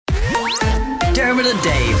Dermot and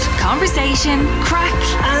Dave. Conversation, crack,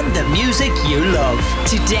 And the music you love.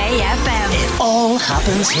 Today FM. It all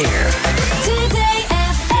happens here. Today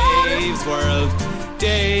FM.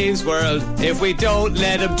 Dave's World. If we don't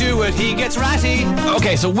let him do it, he gets ratty.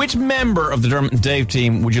 Okay, so which member of the Dermot and Dave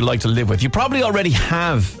team would you like to live with? You probably already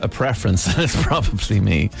have a preference, and it's probably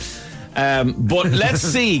me. But let's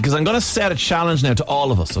see, because I'm going to set a challenge now to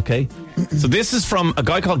all of us, okay? So this is from a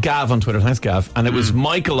guy called Gav on Twitter. Thanks, Gav. And it was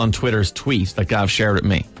Michael on Twitter's tweet that Gav shared with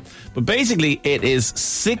me. But basically, it is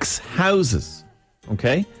 6 houses,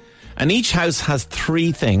 okay? And each house has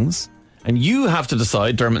 3 things. And you have to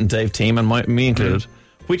decide, Dermot and Dave team, and me included,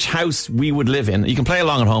 which house we would live in. You can play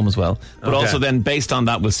along at home as well. But also then, based on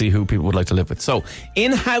that, we'll see who people would like to live with. So,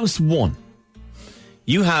 in house 1,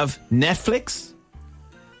 you have Netflix,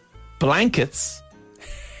 blankets,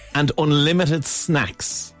 and unlimited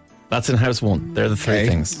snacks. That's in house 1. They're the 3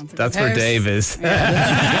 things. That's where Dave is.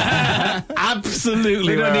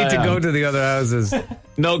 Absolutely. We don't where need to I am. go to the other houses.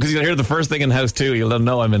 No, because you'll hear the first thing in house 2. You'll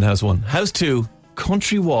know I'm in house 1. House 2,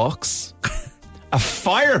 country walks, a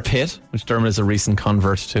fire pit, which Dermot is a recent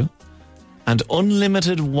convert to, and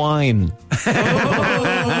unlimited wine.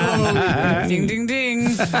 Ding, ding,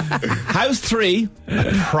 ding. House 3,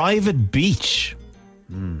 a private beach,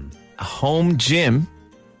 a home gym,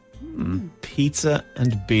 pizza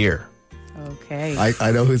and beer. Okay.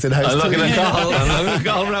 I know who's in house I'm not 2. going to call. I'm not going to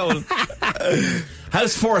call for that one.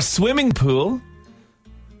 House 4, swimming pool,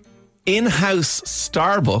 in-house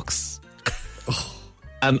Starbucks,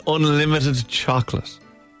 and unlimited chocolate.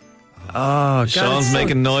 Oh, Sean's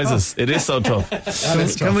making noises. It is so tough.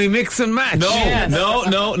 Can we mix and match?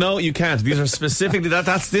 No, you can't. These are specifically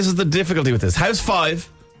this is the difficulty with this. House 5,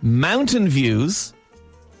 mountain views,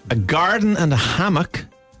 a garden and a hammock,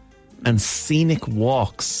 and scenic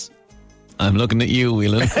walks. I'm looking at you,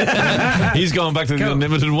 Whelan. He's going back to the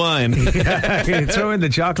unlimited wine. Throw in the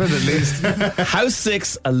chocolate at least. House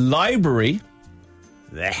 6, a library,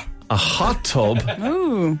 a hot tub,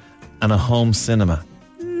 Ooh. and a home cinema.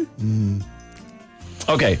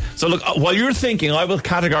 Okay, so look, while you're thinking, I will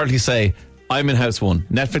categorically say I'm in house 1.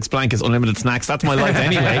 Netflix, blankets, unlimited snacks. That's my life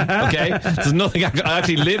anyway, okay? There's nothing, I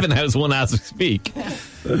actually live in house 1 as we speak.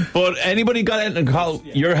 But anybody got in and call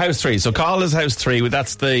your house 3? So call is house 3.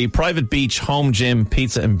 That's the private beach, home gym,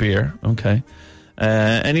 pizza and beer. Okay.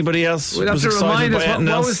 Anybody else? We'll have was to excited remind by us, anything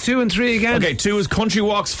what else? was 2 and 3 again? Okay, 2 is country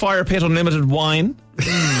walks, fire pit, unlimited wine.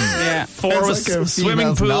 Yeah. 4 was like a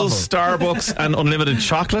swimming female's pools, novel. Starbucks, and unlimited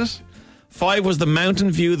chocolate. 5 was the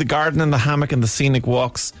mountain view, the garden and the hammock and the scenic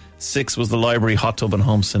walks. 6 was the library, hot tub, and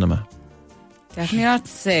home cinema. Definitely not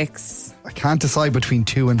 6. I can't decide between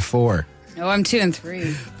 2 and 4. No, I'm 2 and 3. I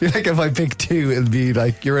feel like if I pick 2, it'll be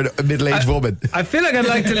like you're a middle-aged woman. I feel like I'd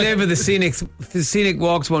like to live with the scenic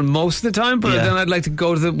walks one most of the time, but Yeah. then I'd like to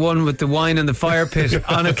go to the one with the wine and the fire pit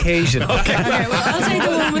on occasion. Okay, well, I'll take the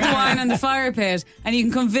one with the wine and the fire pit, and you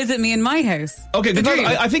can come visit me in my house. Okay, because Agreed.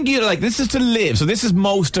 I think you like this is to live, so this is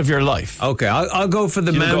most of your life. Okay, I'll go for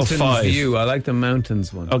the You'll go mountain 5. view. I like the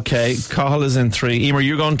mountains one. Okay, Cathal is in 3. Emer,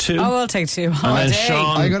 you're going 2. Oh, I'll take 2. and All then day.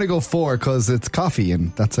 Sean. I'm going to go 4 because it's coffee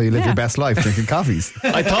and that's how you live Yeah. your best life, drinking coffees.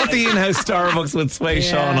 I thought the in-house Starbucks would sway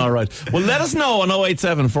Yeah. Sean all right. Well, let us know on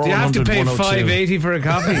 087 Do you have to 4100 pay 102. $5.80 for a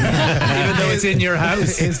coffee, even though it's in your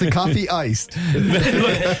house? Is the coffee iced? I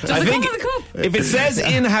it think come with a cup? if it says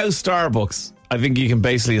in-house Starbucks, I think you can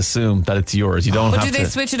basically assume that it's yours. You don't But have do they to.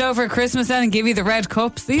 switch it over at Christmas then and give you the red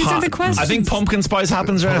cups? These are the questions. I think pumpkin spice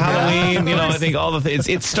happens around Halloween. You know, I think all the things.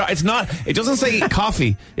 It's not. It doesn't say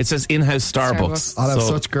coffee. It says in-house Starbucks. I'll have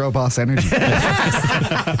So- such girl boss energy. So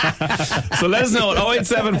let us know at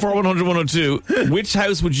 087 4100 102. Which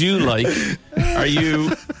house would you like? Are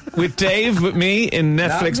you with Dave, with me, in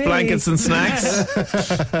Netflix, me. blankets and snacks?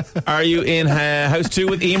 Are you in house 2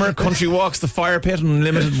 with Emer, country walks, the fire pit and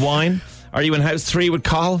unlimited wine? Are you in house 3 with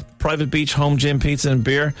Cathal, private beach, home gym, pizza and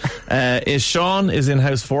beer? Is Sean is in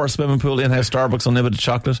house 4, swimming pool, in-house Starbucks, unlimited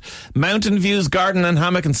chocolate. Mountain views, garden and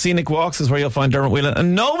hammock and scenic walks is where you'll find Dermot Whelan.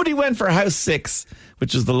 And nobody went for house 6,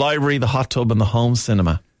 which is the library, the hot tub and the home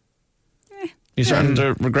cinema. You starting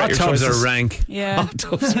to regret Hot your tubs choices? are rank. Yeah. Hot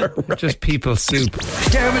tubs are rank. Just people soup.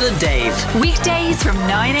 Dermot and Dave. Weekdays from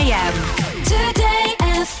 9 a.m. Today